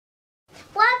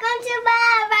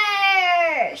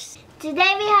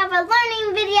Today we have a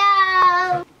learning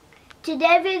video.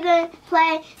 Today we're going to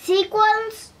play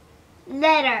sequence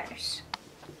letters.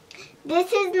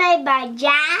 This is made by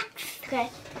Jax,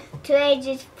 to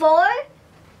ages 4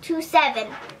 to 7.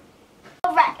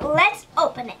 Alright, let's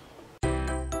open it.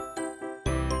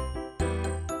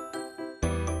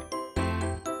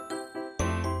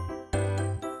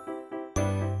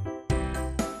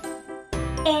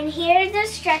 And here's the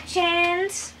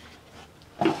instructions.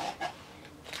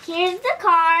 Here's the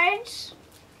cards.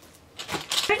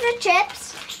 Here's the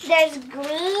chips. There's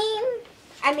blue,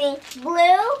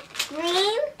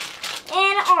 green,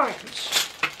 and orange.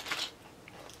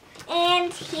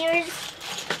 And here's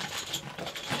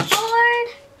the board.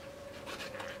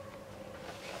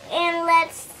 And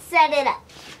let's set it up.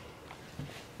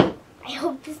 I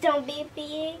hope this don't be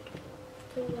big.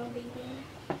 Please don't be big.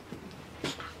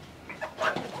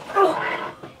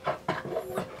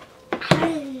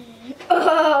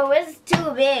 Oh, it's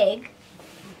too big.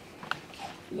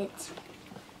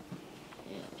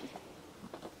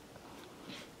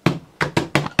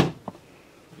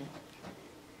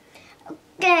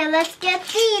 Okay, let's get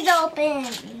these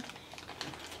open.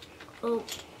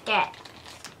 Okay.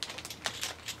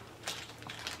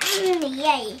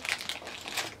 Yay.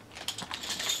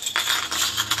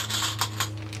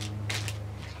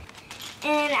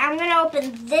 And I'm going to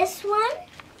open this one.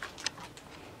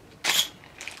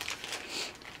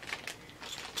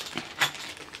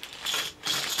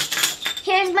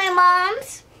 Here's my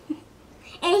mom's,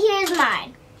 and here's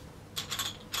mine.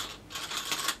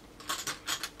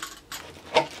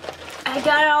 I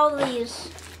got all these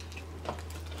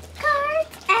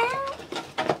cards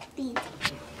out. These.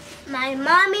 My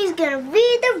mommy's gonna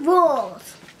read the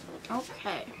rules.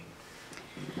 Okay.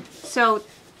 So,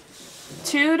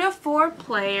 2 to 4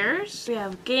 players. We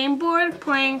have game board,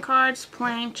 playing cards,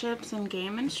 playing chips, and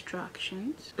game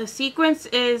instructions. The sequence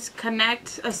is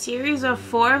connect a series of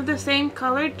 4 of the same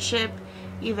colored chip,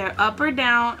 either up or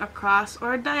down, across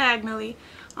or diagonally,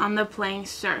 on the playing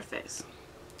surface.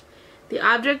 The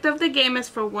object of the game is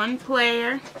for one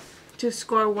player to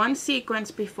score one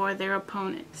sequence before their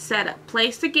opponent. Setup.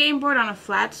 Place the game board on a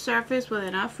flat surface with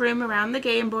enough room around the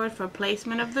game board for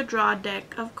placement of the draw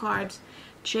deck of cards,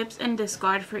 chips, and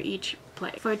discard for each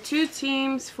player. For 2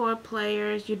 teams, 4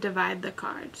 players, you divide the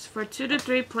cards. For 2 to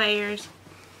 3 players,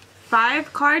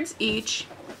 5 cards each.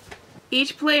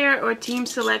 Each player or team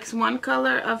selects one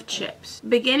color of chips.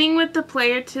 Beginning with the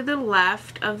player to the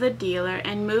left of the dealer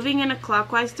and moving in a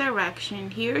clockwise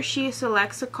direction, he or she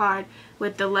selects a card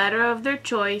with the letter of their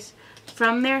choice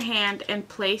from their hand and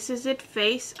places it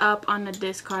face up on the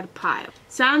discard pile.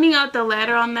 Sounding out the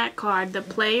letter on that card, the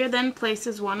player then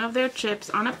places one of their chips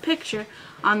on a picture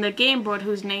on the game board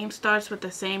whose name starts with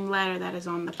the same letter that is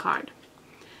on the card.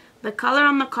 The color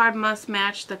on the card must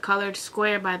match the colored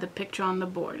square by the picture on the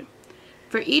board.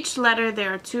 For each letter,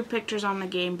 there are 2 pictures on the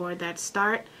game board that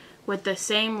start with the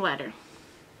same letter.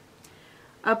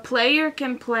 A player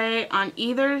can play on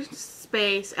either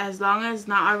space as long as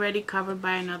not already covered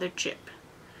by another chip.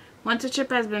 Once a chip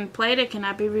has been played, it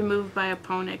cannot be removed by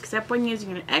opponent except when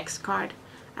using an X card,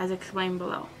 as explained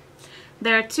below.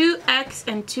 There are 2 X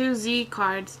and 2 Z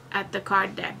cards at the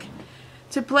card deck.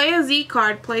 To play a Z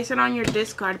card, place it on your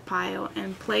discard pile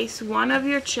and place one of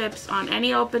your chips on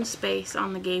any open space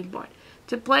on the game board.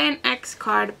 To play an X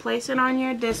card, place it on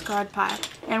your discard pile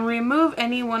and remove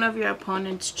any one of your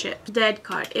opponent's chips. Dead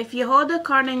card. If you hold a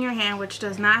card in your hand which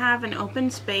does not have an open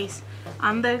space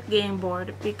on the game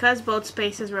board, because both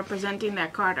spaces representing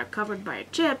that card are covered by a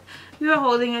chip, you are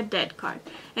holding a dead card,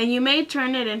 and you may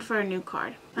turn it in for a new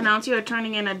card. Announce you are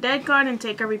turning in a dead card and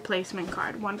take a replacement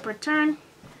card, 1 per turn,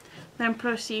 then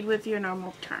proceed with your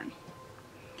normal turn.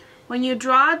 When you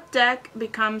draw, a deck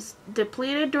becomes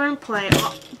depleted during play.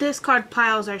 All discard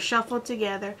piles are shuffled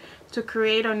together to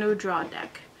create a new draw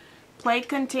deck. Play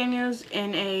continues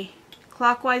in a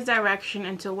clockwise direction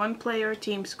until one player or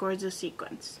team scores a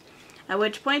sequence, at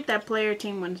which point that player or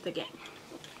team wins the game.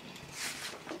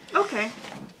 Okay.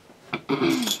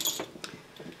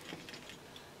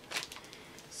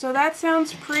 So that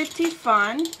sounds pretty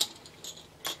fun.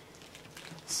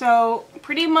 So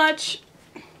pretty much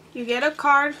you get a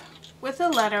card with a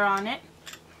letter on it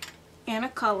and a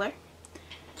color,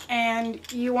 and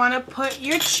you want to put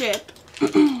your chip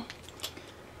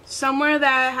somewhere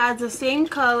that has the same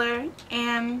color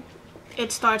and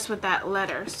it starts with that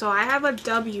letter. So I have a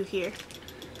W here,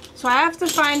 so I have to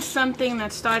find something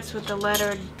that starts with the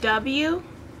letter W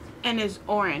and is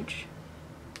orange.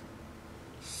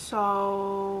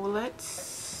 So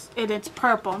it's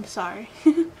purple, I'm sorry.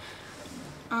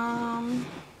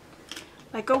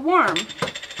 Like a worm.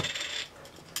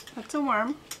 That's a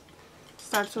worm.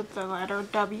 starts with the letter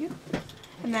W.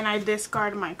 And then I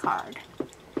discard my card.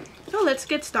 So let's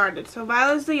get started. So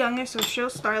Violet's the youngest, so she'll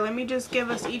start. Let me just give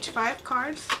us each 5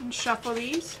 cards and shuffle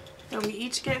these. So we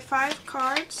each get 5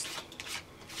 cards.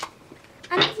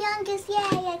 I'm the youngest, yay,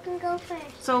 I can go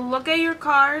first. So look at your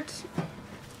cards,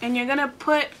 and you're gonna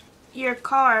put your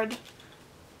card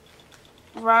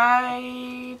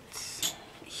right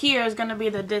here is gonna be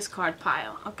the discard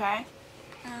pile, okay?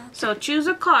 So choose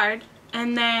a card,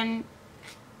 and then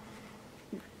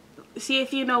see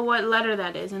if you know what letter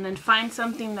that is, and then find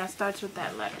something that starts with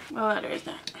that letter. What letter is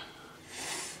that?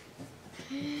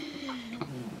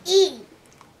 E.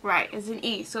 Right, it's an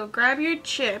E. So grab your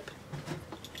chip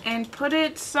and put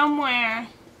it somewhere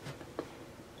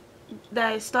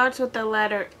that starts with the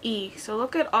letter E. So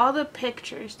look at all the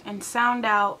pictures and sound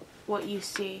out what you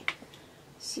see.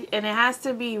 And it has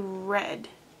to be red.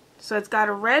 So it's got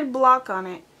a red block on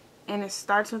it, and it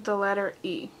starts with the letter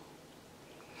E.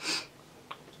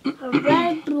 A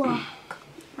red block.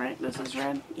 Right, this is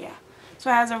red? Yeah. So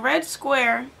it has a red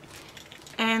square,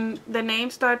 and the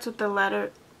name starts with the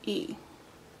letter E.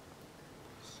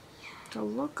 So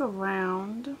look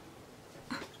around.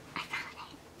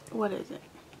 What is it?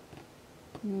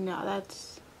 No,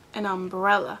 that's an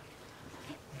umbrella.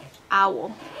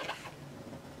 Owl.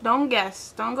 Don't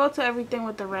guess. Don't go to everything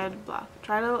with the red block.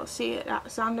 Try to see it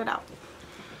out, sound it out.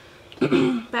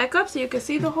 Back up so you can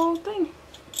see the whole thing.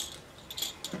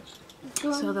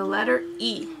 So the letter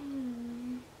E.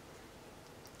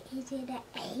 Is it an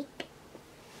egg?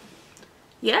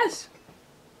 Yes.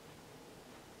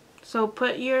 So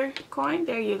put your coin,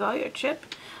 there you go, your chip.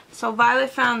 So Violet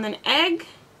found an egg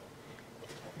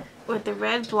with the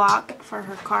red block for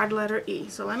her card letter E.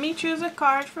 So let me choose a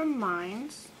card from mine.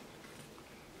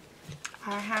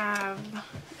 I have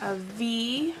a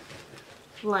V,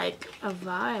 like a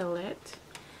violet.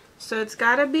 So it's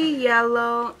gotta be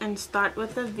yellow and start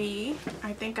with a V.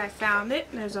 I think I found it.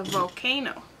 There's a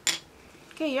volcano.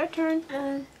 Okay, your turn.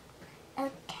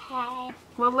 Okay.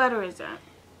 What letter is that?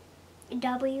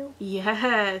 W.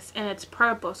 Yes, and it's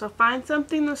purple. So find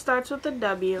something that starts with a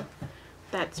W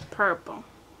that's purple.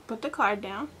 Put the card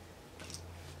down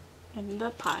in the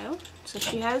pile. So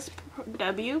she has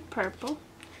W, purple.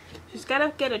 She's got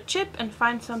to get a chip and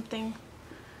find something,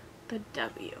 the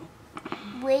W.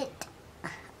 With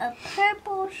a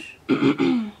purple.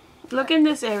 Look in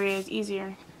this area, it's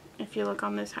easier if you look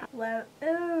on this house.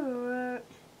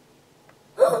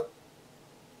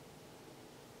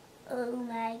 Oh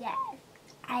my god.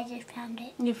 I just found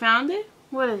it. You found it?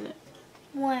 What is it?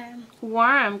 Worm.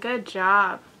 Worm, good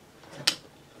job.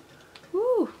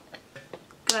 Woo,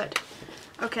 good.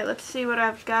 Okay, let's see what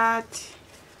I've got.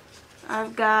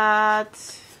 I've got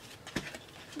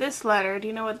this letter. Do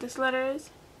you know what this letter is?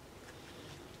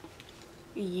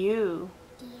 U.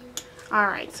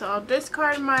 Alright, so I'll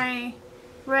discard my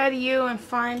red U and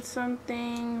find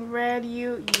something red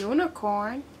U.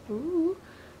 Unicorn. Ooh,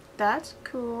 that's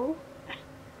cool.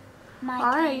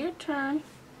 Alright, your turn.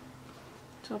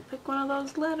 So pick one of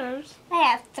those letters. I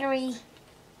have 3.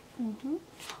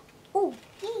 Ooh,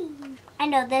 I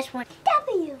know this one.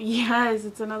 W. Yes,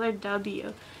 it's another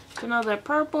W. It's another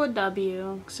purple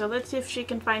W. So let's see if she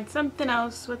can find something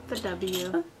else with the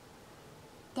W.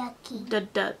 Ducky.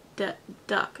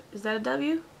 Duck. Is that a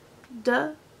W?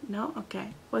 Duh? No?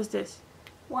 Okay. What's this?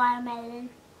 Watermelon.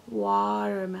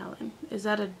 Watermelon. Is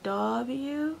that a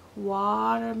W?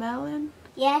 Watermelon?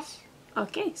 Yes.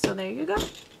 Okay, so there you go.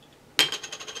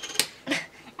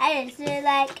 I just feel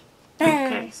like.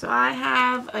 Okay, so I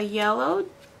have a yellow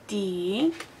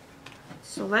D.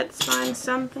 So let's find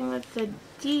something with the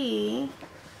D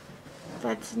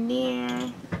that's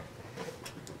near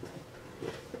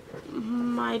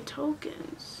my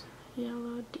tokens.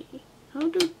 Yellow D. I'll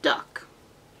do duck.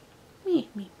 Me.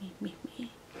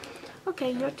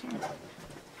 Okay, your turn.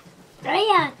 I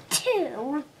have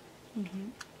 2.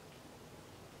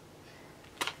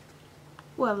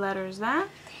 What letter is that?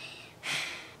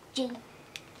 G.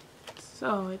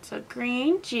 So it's a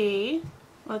green G.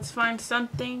 Let's find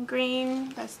something green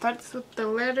that starts with the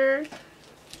letter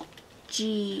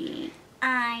G.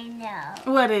 I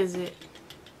know. What is it?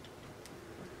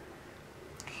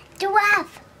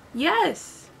 Giraffe.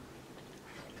 Yes.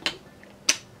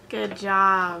 Good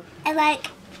job. I like.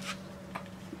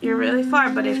 You're really far,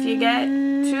 but if you get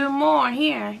 2 more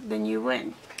here, then you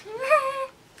win.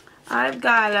 I've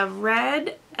got a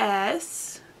red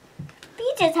S.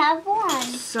 We just have 1.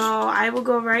 So I will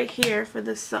go right here for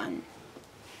the sun.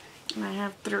 And I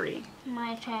have 3.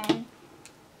 My turn.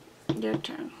 Your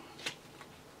turn.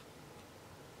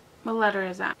 What letter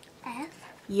is that? F.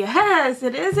 Yes,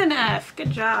 it is an F.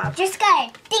 Good job. Just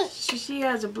gotta think. She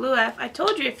has a blue F. I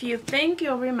told you, if you think,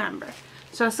 you'll remember.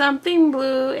 So something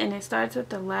blue, and it starts with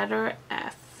the letter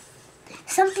F.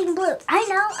 Something blue. I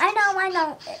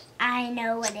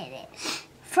know what it is.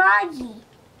 Froggy.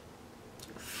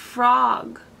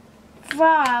 Frog.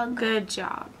 Frog. Good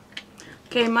job.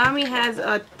 Okay, Mommy has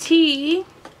a T.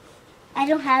 I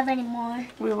don't have any more.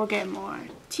 We will get more.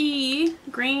 Tea,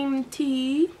 green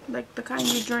tea, like the kind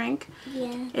you drink.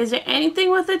 Yeah. Is there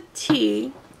anything with a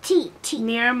T? T.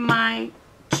 Near my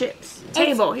chips.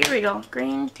 Table. Here we go.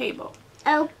 Green table.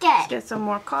 Okay. Let's get some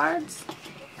more cards.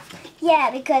 Yeah,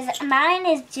 because mine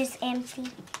is just empty.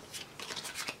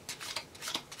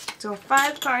 So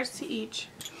 5 cards to each.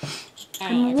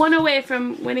 And 1 away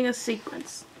from winning a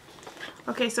sequence.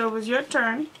 Okay, so it was your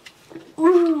turn.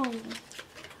 Ooh.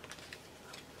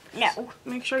 No.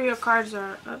 Make sure your cards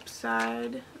are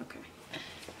upside. Okay.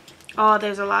 Oh,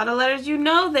 there's a lot of letters you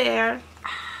know there.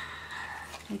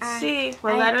 Let's see.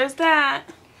 What letter is that?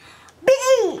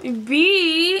 B.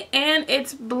 B, and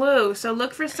it's blue. So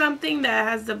look for something that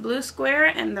has the blue square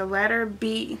and the letter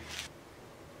B.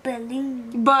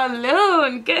 Balloon.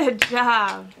 Balloon. Good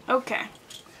job. Okay.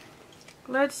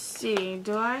 Let's see.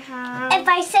 Do I have... If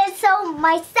I said so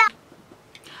myself.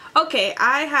 Okay,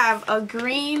 I have a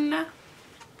green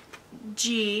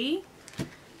G.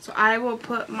 So I will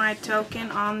put my token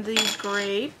on these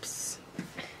grapes.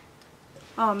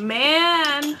 Oh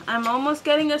man, I'm almost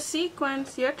getting a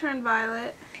sequence. Your turn,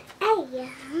 Violet. A.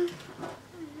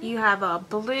 You have a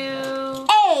blue,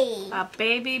 A. a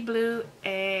baby blue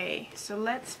A. So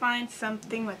let's find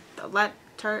something with the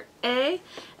letter A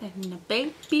and a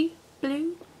baby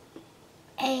blue.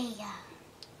 A.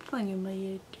 Funny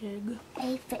my jig.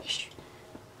 A fish.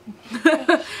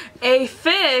 A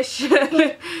fish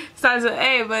starts with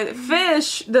A, but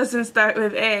fish doesn't start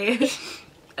with A.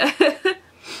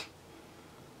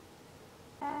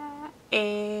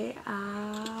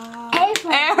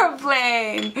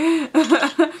 Airplane.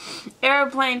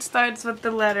 Airplane starts with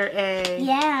the letter A.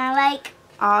 Yeah, like.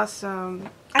 Awesome.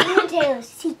 I'm gonna tell you a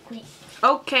secret.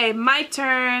 Okay, my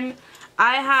turn.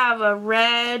 I have a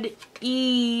red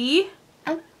E.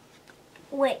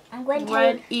 Wait, I'm going to.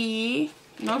 Red E.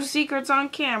 No secrets on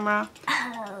camera.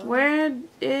 Oh. Where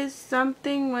is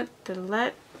something with the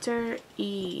letter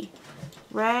E?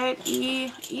 Red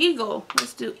E. Eagle.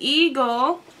 Let's do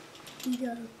eagle.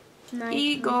 Eagle. Nice.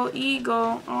 Eagle,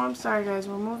 eagle. Oh, I'm sorry, guys.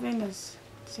 We're moving this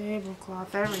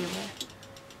tablecloth everywhere.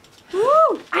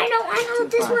 Woo! I know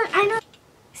this one. I know.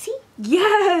 See?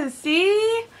 Yes,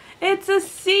 see? It's a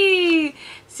C.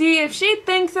 See, if she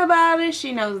thinks about it,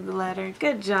 she knows the letter.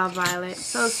 Good job, Violet.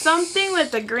 So something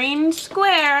with a green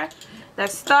square that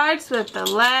starts with the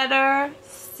letter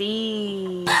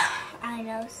C. I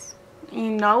know.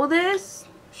 You know this?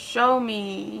 Show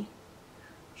me.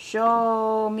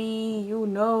 Show me you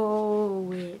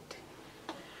know it.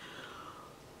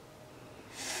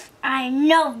 I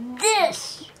know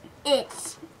this.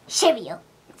 It's cereal.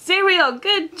 Cereal,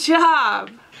 good job.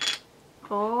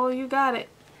 Oh, you got it.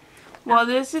 Well,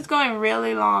 this is going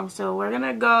really long, so we're going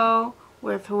to go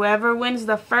with whoever wins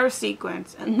the first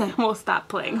sequence, and then we'll stop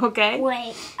playing, okay?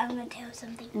 Wait, I'm going to tell you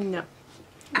something. No.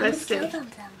 I'm Let's see. gonna tell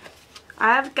them something.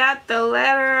 I've got the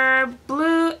letter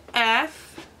blue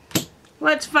F.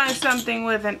 Let's find something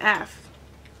with an F.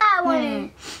 I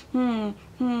want to.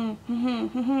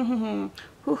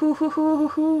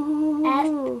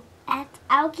 F.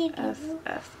 I'll give you.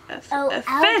 F.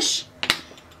 Fish.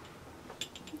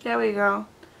 There we go.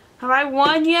 Have I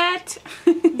won yet?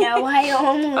 No, I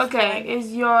almost Okay, won. it's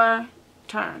your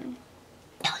turn.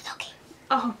 No, it's okay.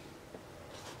 Oh.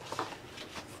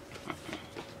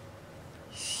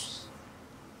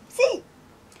 C.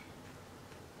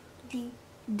 D.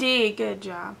 D, good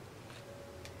job.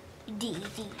 D.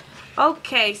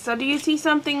 Okay, so do you see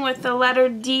something with the letter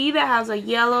D that has a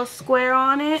yellow square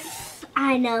on it?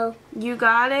 I know. You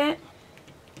got it?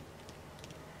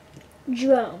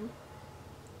 Drum.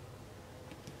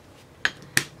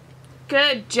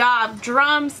 Good job.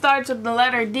 Drum starts with the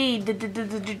letter D.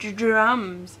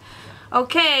 Drums.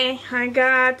 Okay, I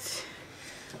got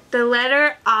the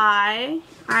letter I.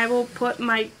 I will put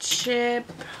my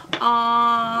chip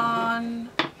on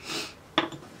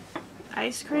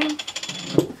ice cream.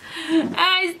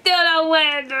 I still don't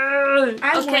win.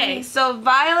 Okay, so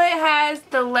Violet has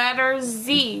the letter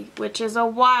Z, which is a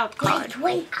wild card.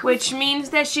 Wait. Which means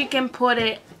that she can put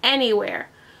it anywhere.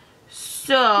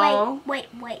 So... Wait.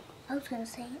 I was going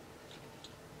to say it.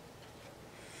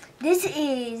 This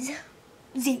is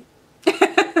Z.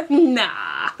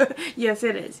 Nah. Yes,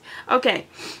 it is. Okay,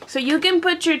 so you can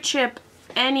put your chip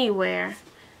anywhere.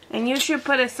 And you should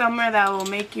put it somewhere that will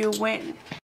make you win.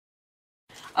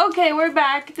 Okay, we're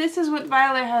back. This is what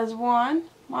Violet has won.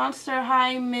 Monster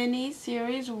High Mini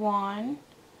Series 1.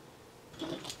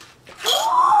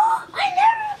 I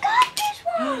never got this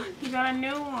one. You got a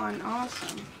new one.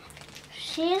 Awesome.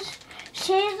 She's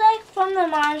like from the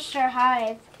Monster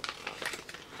Hive.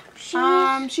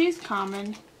 She's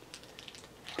common.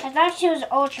 I thought she was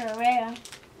ultra rare.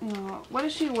 No, what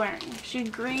is she wearing? She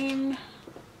green,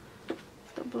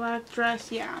 the black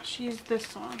dress. Yeah, she's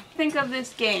this one. Think of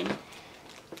this game.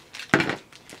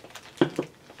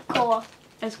 Cool.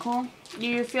 It's cool. Do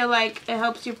you feel like it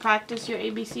helps you practice your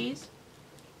ABCs?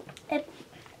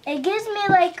 It gives me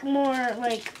like more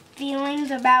like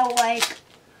feelings about like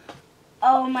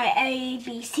my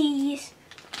ABCs.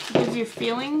 Gives you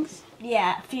feelings?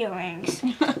 Yeah, feelings.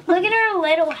 Look at her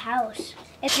little house.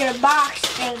 It's your box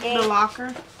thinking. The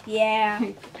locker? Yeah.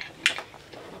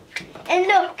 And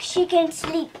look, she can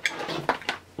sleep.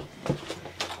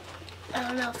 I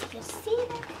don't know if you can see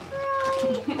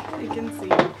that. You can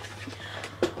see.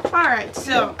 Alright,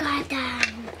 so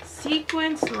Goddamn.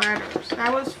 sequence letters.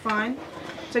 That was fun.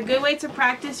 It's a good way to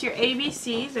practice your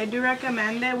ABCs. I do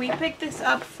recommend it. We picked this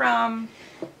up from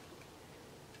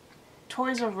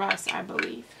Toys R Us, I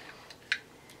believe.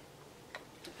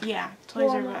 Yeah,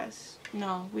 Toys R Us.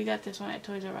 No, we got this one at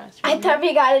Toys R Us. I thought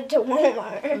we got it to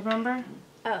Walmart. Remember?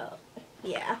 Oh,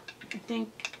 yeah. I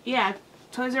think, yeah,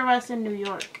 Toys R Us in New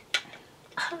York.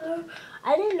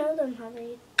 I didn't know them how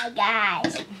they...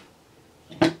 guys,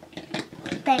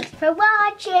 thanks for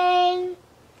watching.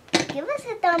 Give us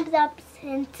a thumbs up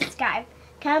and subscribe.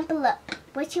 Comment below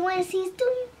what you want to see us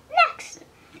do next.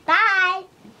 Bye.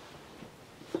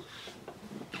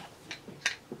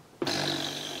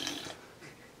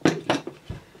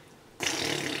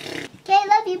 Okay,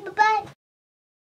 love you. Bye-bye.